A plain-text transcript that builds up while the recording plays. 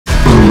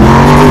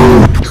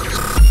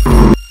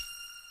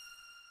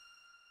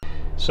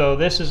So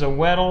this is a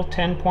Weddle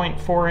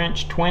 10.4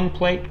 inch twin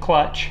plate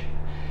clutch,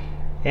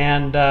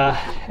 and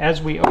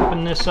as we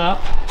open this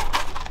up,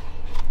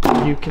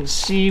 you can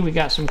see we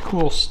got some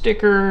cool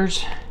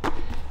stickers,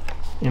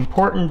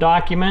 important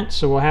documents,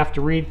 so we'll have to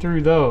read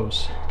through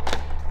those.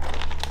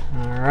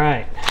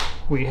 Alright,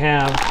 we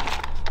have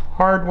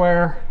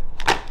hardware,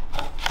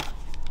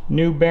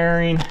 new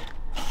bearing,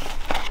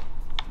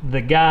 the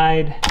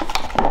guide,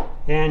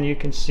 and you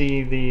can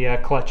see the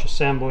clutch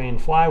assembly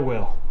and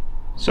flywheel.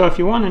 So if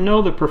you want to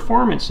know the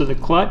performance of the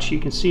clutch, you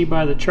can see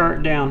by the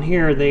chart down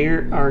here, they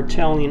are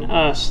telling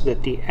us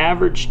that the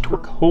average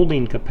torque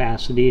holding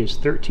capacity is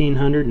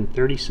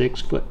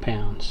 1,336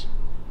 foot-pounds.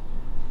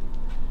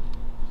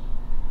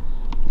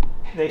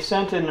 They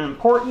sent in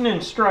important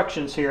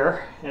instructions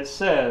here. It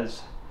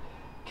says,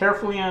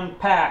 carefully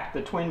unpack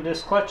the twin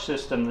disc clutch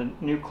system. The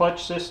new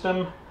clutch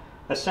system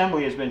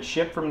assembly has been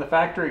shipped from the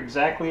factory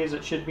exactly as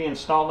it should be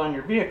installed on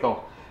your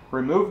vehicle.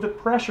 Remove the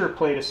pressure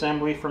plate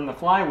assembly from the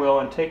flywheel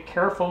and take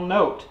careful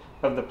note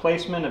of the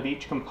placement of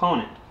each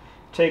component.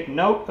 Take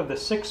note of the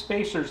 6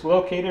 spacers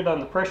located on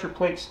the pressure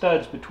plate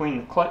studs between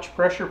the clutch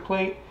pressure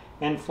plate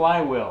and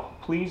flywheel.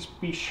 Please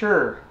be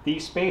sure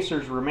these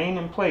spacers remain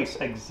in place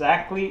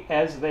exactly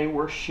as they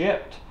were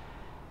shipped.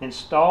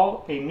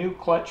 Install a new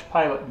clutch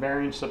pilot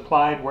bearing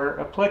supplied where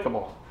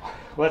applicable.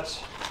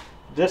 Let's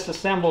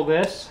disassemble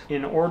this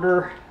in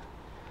order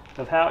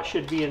of how it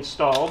should be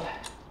installed.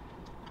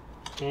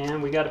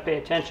 And we got to pay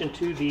attention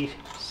to the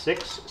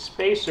 6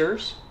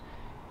 spacers,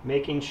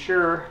 making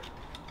sure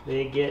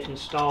they get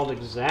installed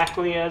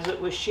exactly as it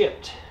was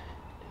shipped.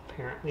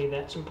 Apparently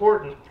that's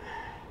important.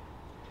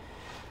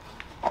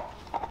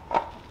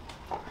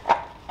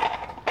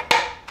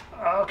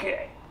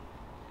 Okay,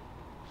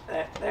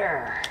 that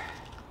there.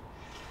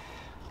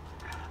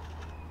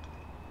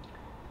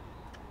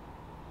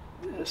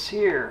 This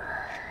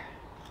here.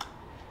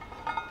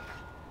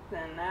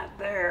 Then that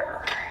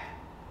there.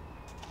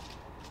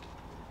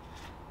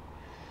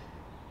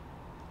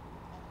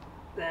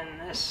 Then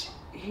this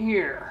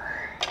here.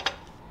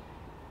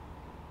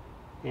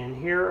 And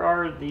here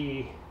are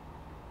the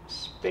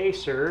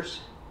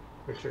spacers,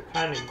 which are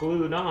kind of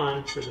glued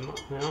on for the,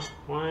 well,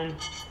 one.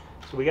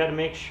 So we got to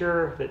make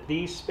sure that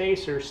these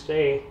spacers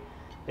stay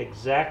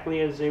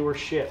exactly as they were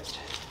shipped.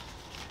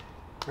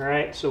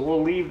 Alright, so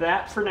we'll leave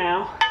that for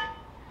now,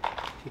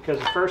 because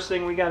the first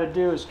thing we got to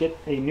do is get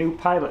a new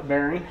pilot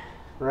bearing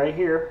right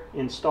here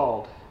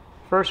installed.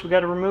 First we got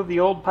to remove the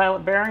old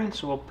pilot bearing,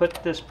 so we'll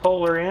put this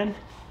puller in.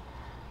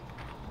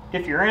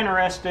 If you're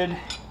interested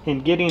in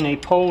getting a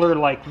puller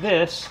like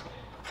this,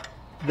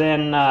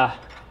 then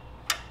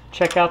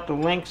check out the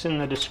links in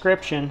the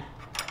description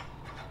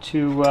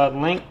to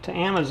link to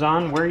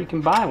Amazon where you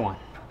can buy one.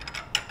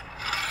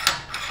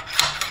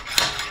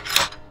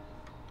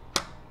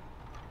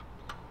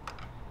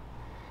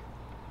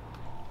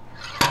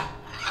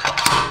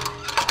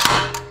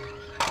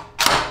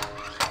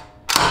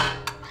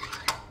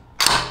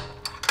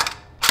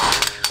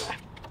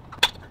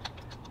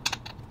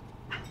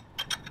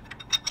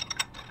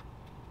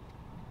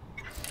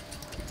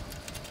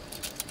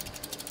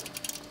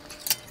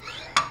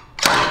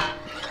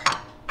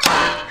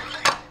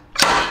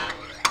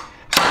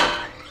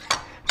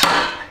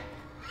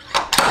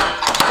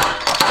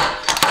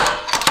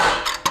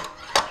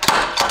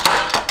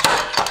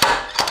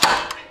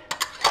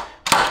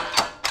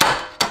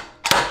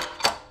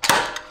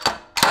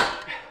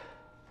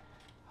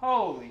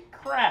 Holy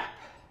crap!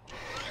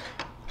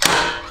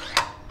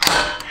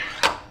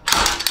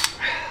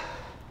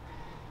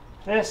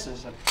 This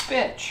is a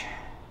bitch.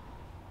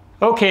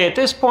 Okay, at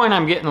this point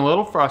I'm getting a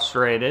little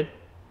frustrated.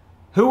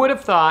 Who would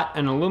have thought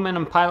an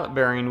aluminum pilot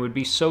bearing would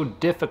be so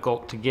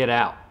difficult to get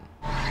out?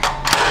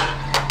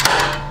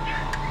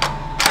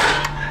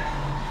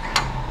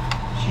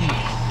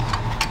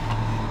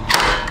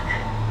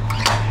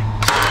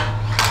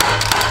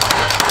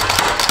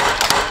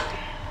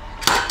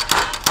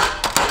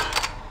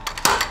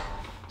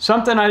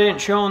 Something I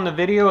didn't show in the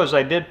video is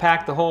I did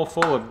pack the hole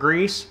full of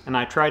grease, and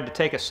I tried to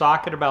take a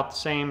socket about the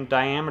same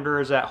diameter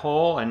as that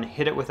hole and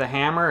hit it with a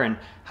hammer and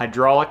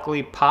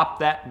hydraulically pop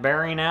that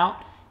bearing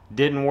out.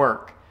 Didn't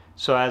work.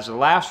 So as a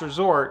last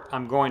resort,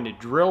 I'm going to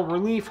drill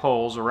relief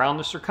holes around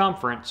the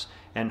circumference,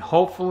 and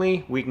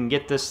hopefully we can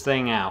get this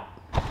thing out.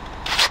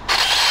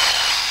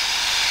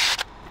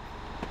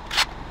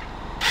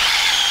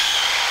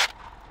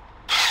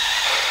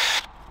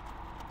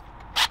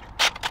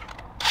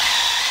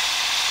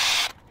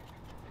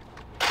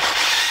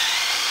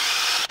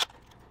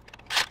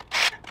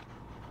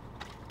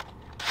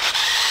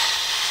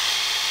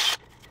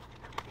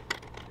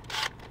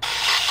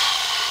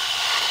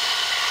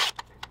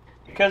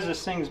 Because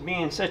this thing's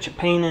being such a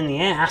pain in the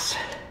ass,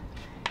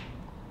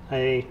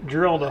 I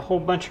drilled a whole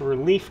bunch of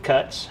relief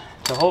cuts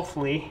to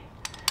hopefully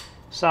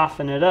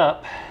soften it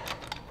up,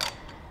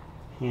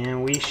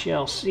 and we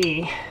shall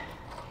see.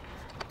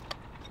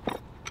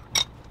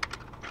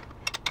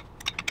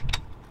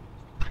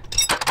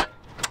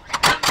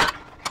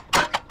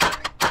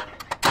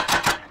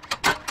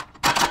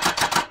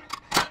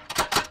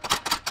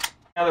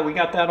 Now that we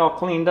got that all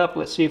cleaned up,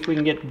 let's see if we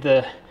can get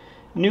the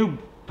new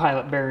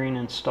pilot bearing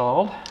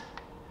installed.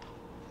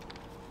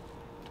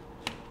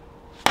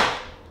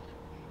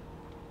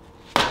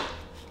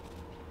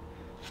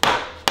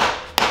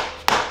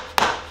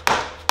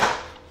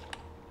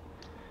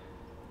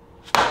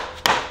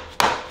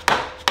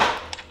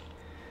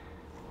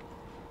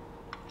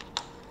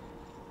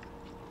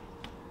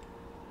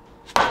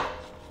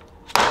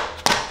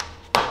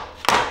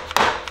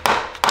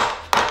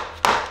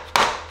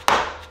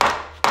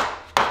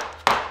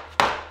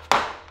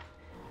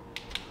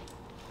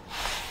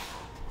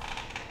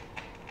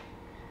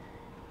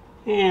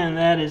 And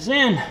that is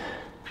in.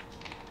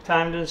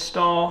 Time to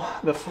install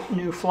the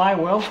new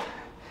flywheel.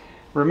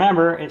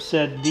 Remember, it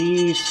said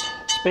these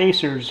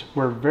spacers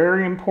were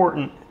very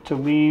important to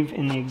leave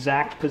in the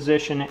exact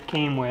position it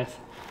came with.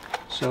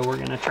 So we're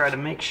going to try to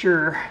make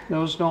sure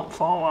those don't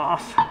fall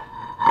off.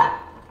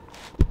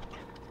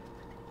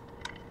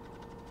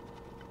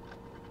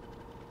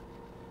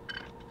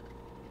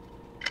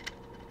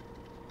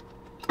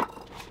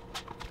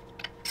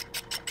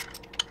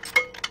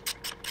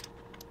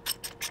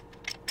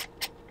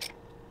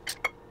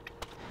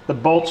 The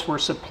bolts were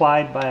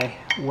supplied by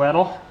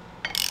Weddle.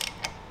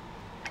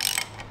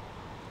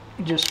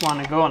 You just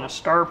want to go in a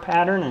star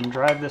pattern and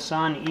drive this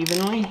on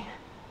evenly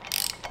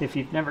if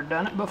you've never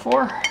done it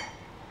before.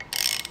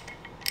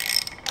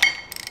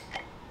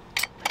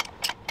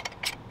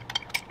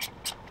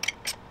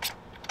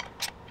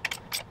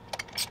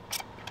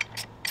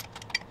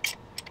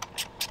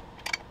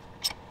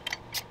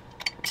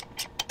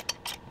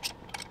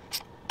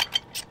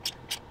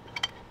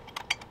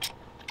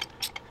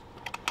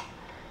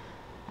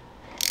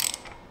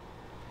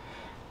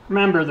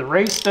 Remember, the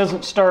race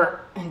doesn't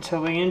start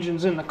until the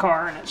engine's in the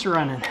car and it's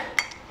running.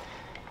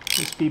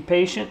 Just be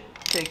patient,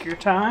 take your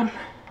time.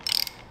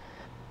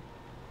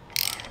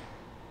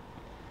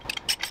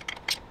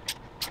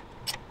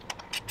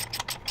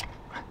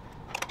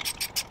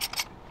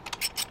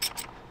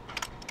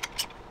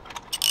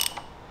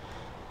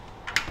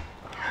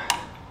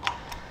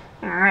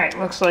 Alright,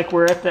 looks like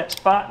we're at that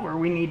spot where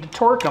we need to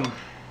torque them.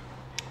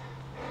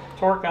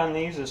 Torque on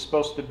these is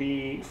supposed to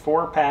be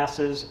 4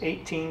 passes,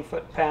 18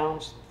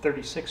 foot-pounds,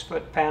 36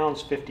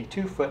 foot-pounds,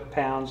 52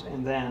 foot-pounds,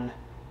 and then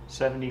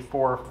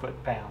 74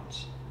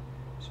 foot-pounds.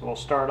 So we'll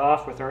start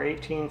off with our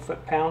 18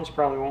 foot-pounds.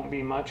 Probably won't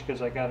be much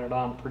because I got it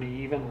on pretty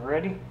even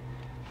already.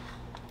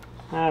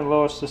 The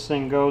lowest this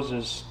thing goes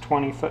is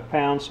 20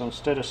 foot-pounds, so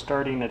instead of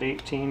starting at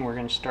 18, we're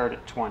going to start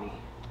at 20.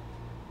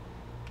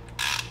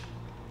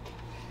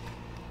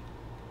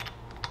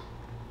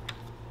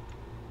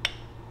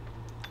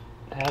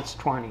 That's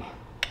 20.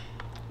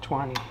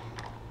 20.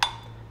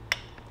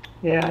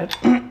 Yeah,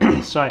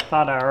 so I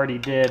thought I already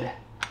did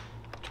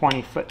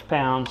 20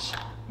 foot-pounds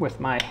with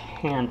my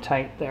hand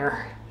tight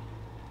there.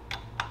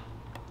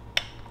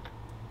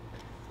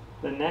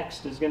 The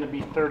next is going to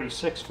be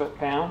 36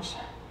 foot-pounds.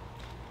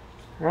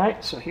 All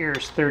right, so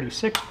here's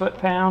 36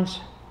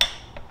 foot-pounds.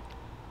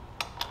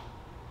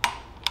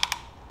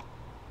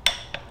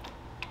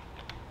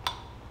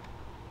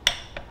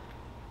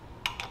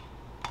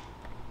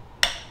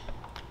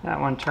 That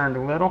one turned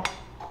a little.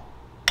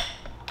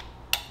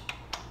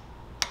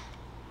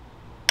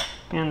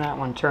 And that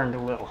one turned a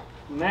little.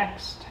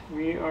 Next,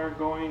 we are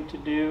going to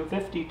do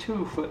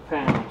 52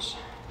 foot-pounds.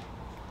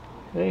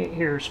 Okay,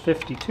 here's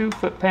 52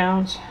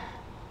 foot-pounds.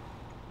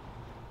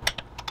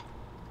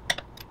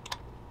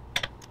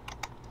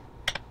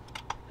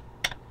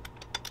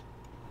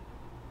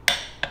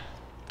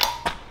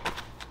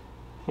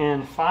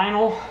 And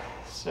final,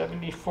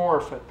 74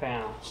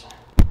 foot-pounds.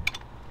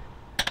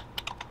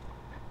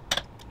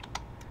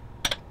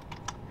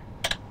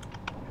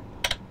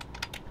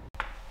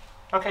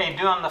 Okay,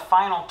 doing the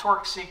final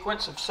torque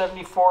sequence of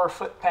 74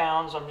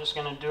 foot-pounds. I'm just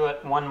going to do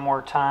it one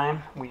more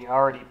time. We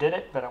already did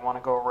it, but I want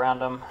to go around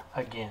them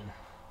again.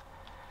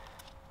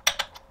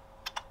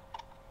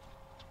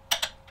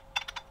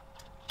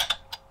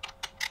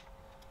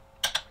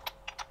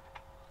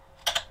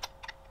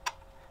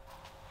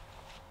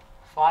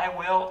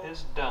 Flywheel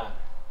is done.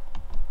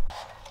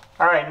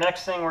 Alright,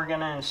 next thing we're going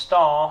to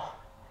install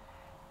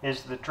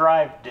is the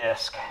drive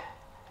disc.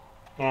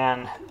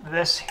 And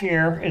this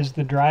here is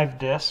the drive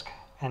disc,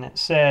 and it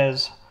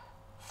says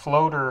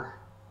floater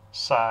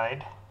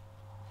side,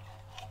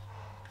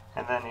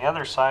 and then the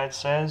other side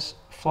says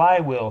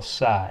flywheel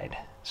side,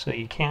 so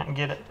you can't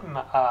get it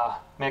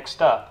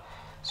mixed up.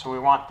 So we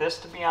want this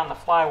to be on the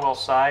flywheel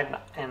side,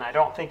 and I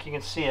don't think you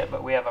can see it,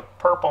 but we have a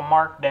purple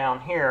mark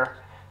down here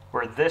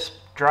where this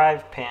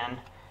drive pin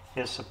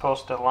is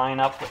supposed to line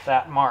up with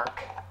that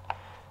mark.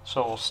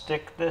 So we'll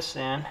stick this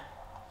in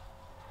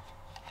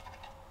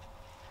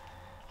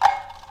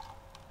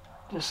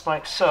just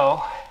like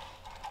so,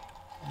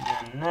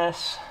 and then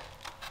this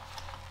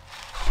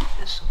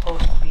is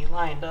supposed to be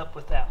lined up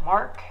with that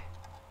mark,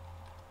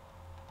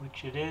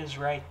 which it is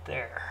right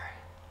there.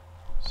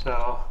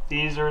 So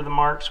these are the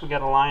marks we got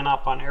to line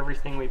up on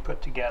everything we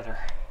put together.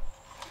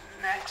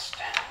 Next,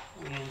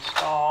 we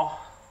install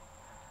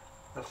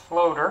the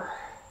floater.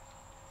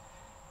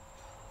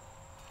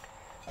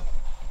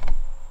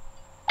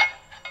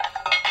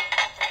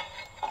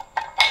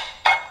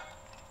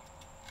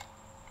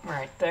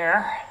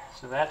 there.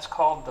 So that's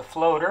called the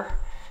floater.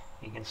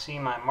 You can see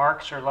my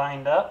marks are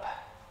lined up.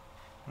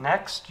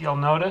 Next, you'll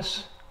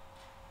notice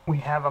we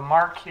have a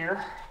mark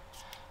here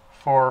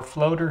for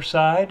floater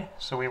side.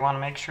 So we want to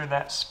make sure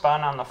that's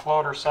spun on the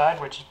floater side,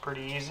 which is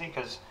pretty easy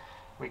because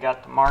we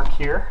got the mark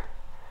here.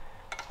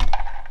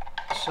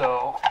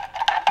 So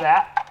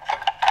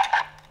that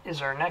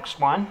is our next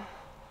one.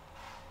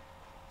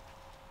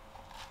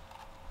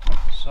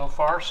 So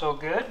far, so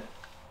good.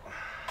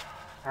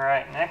 All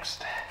right,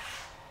 next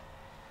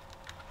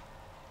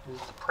is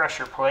the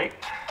pressure plate.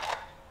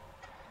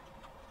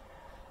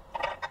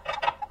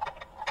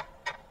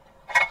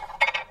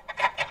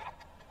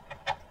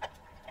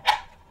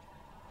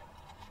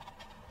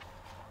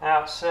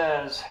 Now it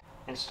says,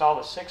 install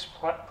the 6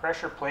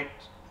 pressure plate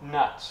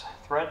nuts.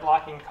 Thread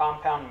locking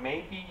compound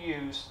may be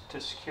used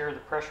to secure the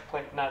pressure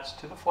plate nuts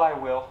to the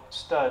flywheel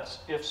studs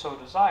if so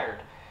desired.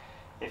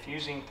 If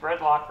using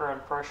thread locker on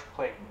pressure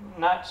plate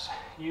nuts,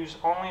 use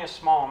only a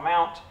small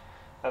amount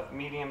of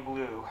medium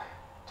blue.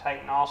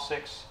 Tighten all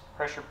 6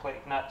 pressure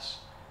plate nuts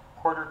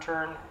quarter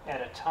turn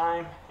at a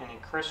time in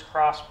a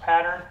crisscross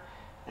pattern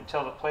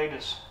until the plate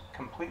is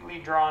completely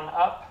drawn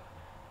up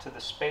to the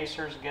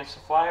spacers against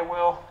the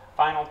flywheel.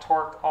 Final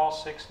torque all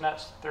 6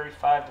 nuts to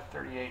 35 to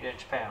 38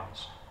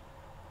 inch-pounds.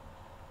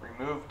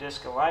 Remove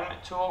disc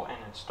alignment tool and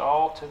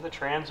install to the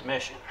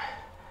transmission.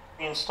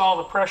 To install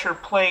the pressure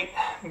plate,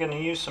 I'm going to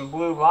use some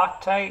blue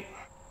Loctite.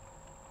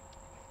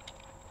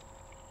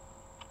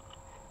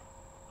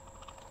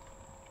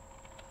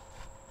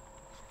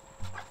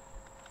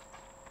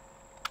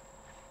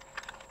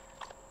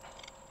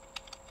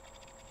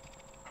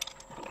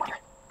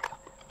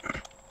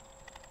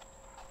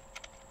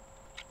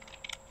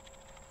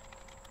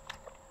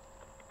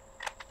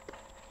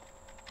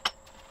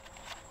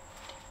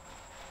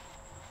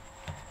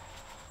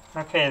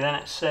 Okay, then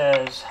it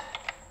says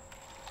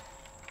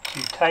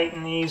to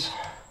tighten these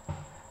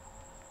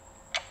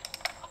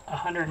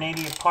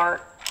 180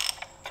 apart,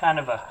 kind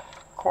of a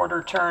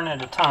quarter turn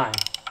at a time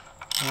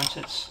once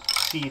it's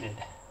seated.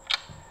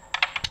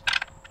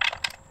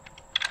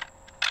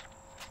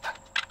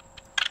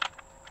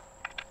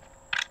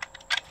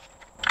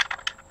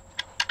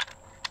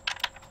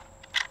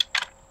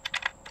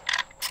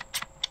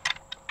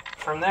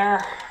 From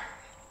there,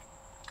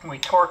 we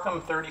torque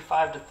them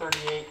 35 to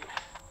 38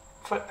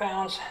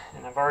 foot-pounds,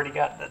 and I've already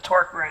got the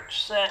torque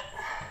wrench set.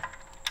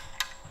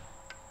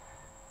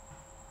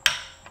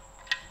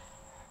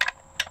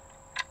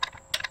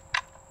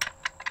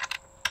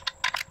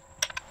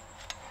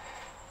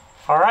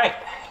 All right,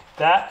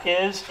 that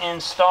is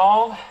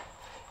installed,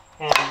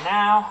 and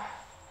now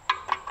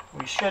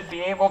we should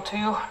be able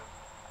to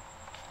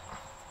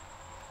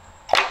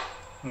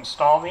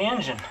install the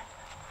engine.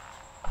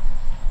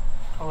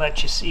 I'll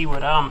let you see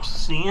what I'm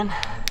seeing.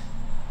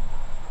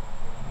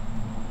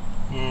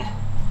 Yeah.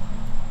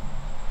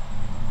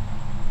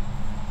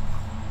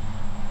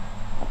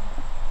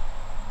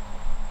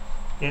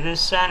 It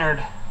is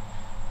centered.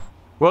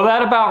 Well,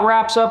 that about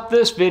wraps up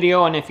this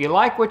video, and if you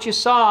like what you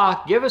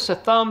saw, give us a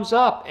thumbs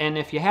up, and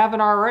if you haven't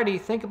already,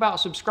 think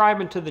about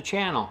subscribing to the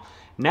channel.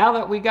 Now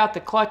that we got the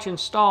clutch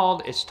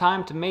installed, it's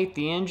time to mate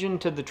the engine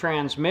to the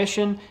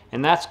transmission,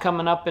 and that's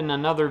coming up in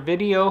another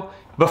video.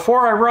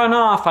 Before I run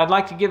off, I'd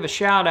like to give a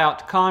shout out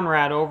to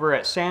Conrad over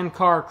at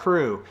Sandcar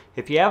Crew.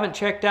 If you haven't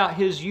checked out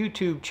his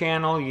YouTube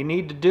channel, you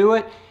need to do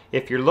it.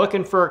 If you're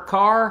looking for a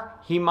car,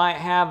 he might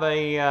have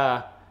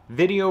a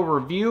video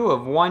review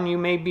of one you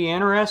may be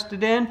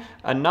interested in.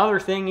 Another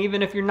thing,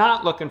 even if you're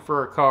not looking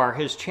for a car,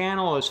 his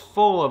channel is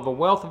full of a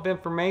wealth of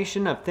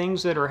information of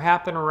things that are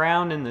happening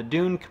around in the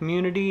dune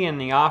community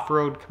and the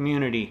off-road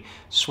community,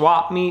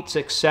 swap meets,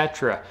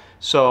 etc.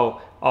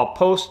 So I'll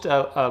post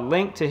a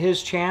link to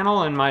his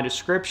channel in my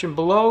description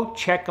below.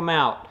 Check him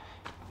out.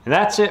 And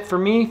that's it for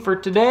me for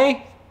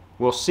today.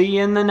 We'll see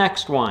you in the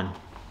next one.